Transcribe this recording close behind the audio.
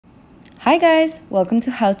Hi guys, welcome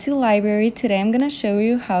to How To Library. Today I'm gonna show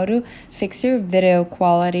you how to fix your video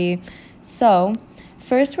quality. So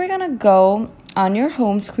first we're gonna go on your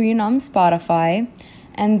home screen on Spotify,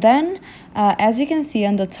 and then as you can see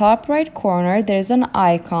on the top right corner there's an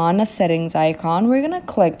icon, a settings icon. We're gonna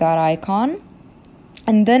click that icon,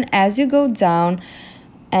 and then as you go down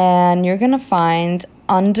and you're gonna find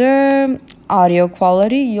under audio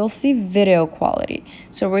quality you'll see video quality.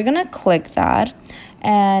 So we're gonna click that,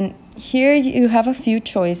 and here you have a few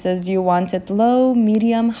choices. You want it low,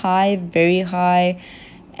 medium, high, very high,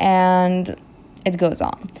 and it goes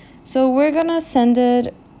on. So we're gonna send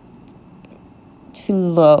it to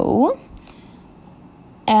low,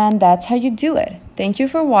 and that's how you do it. Thank you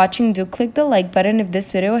for watching. Do click the like button if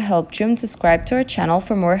this video helped you, and subscribe to our channel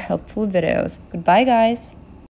for more helpful videos. Goodbye guys.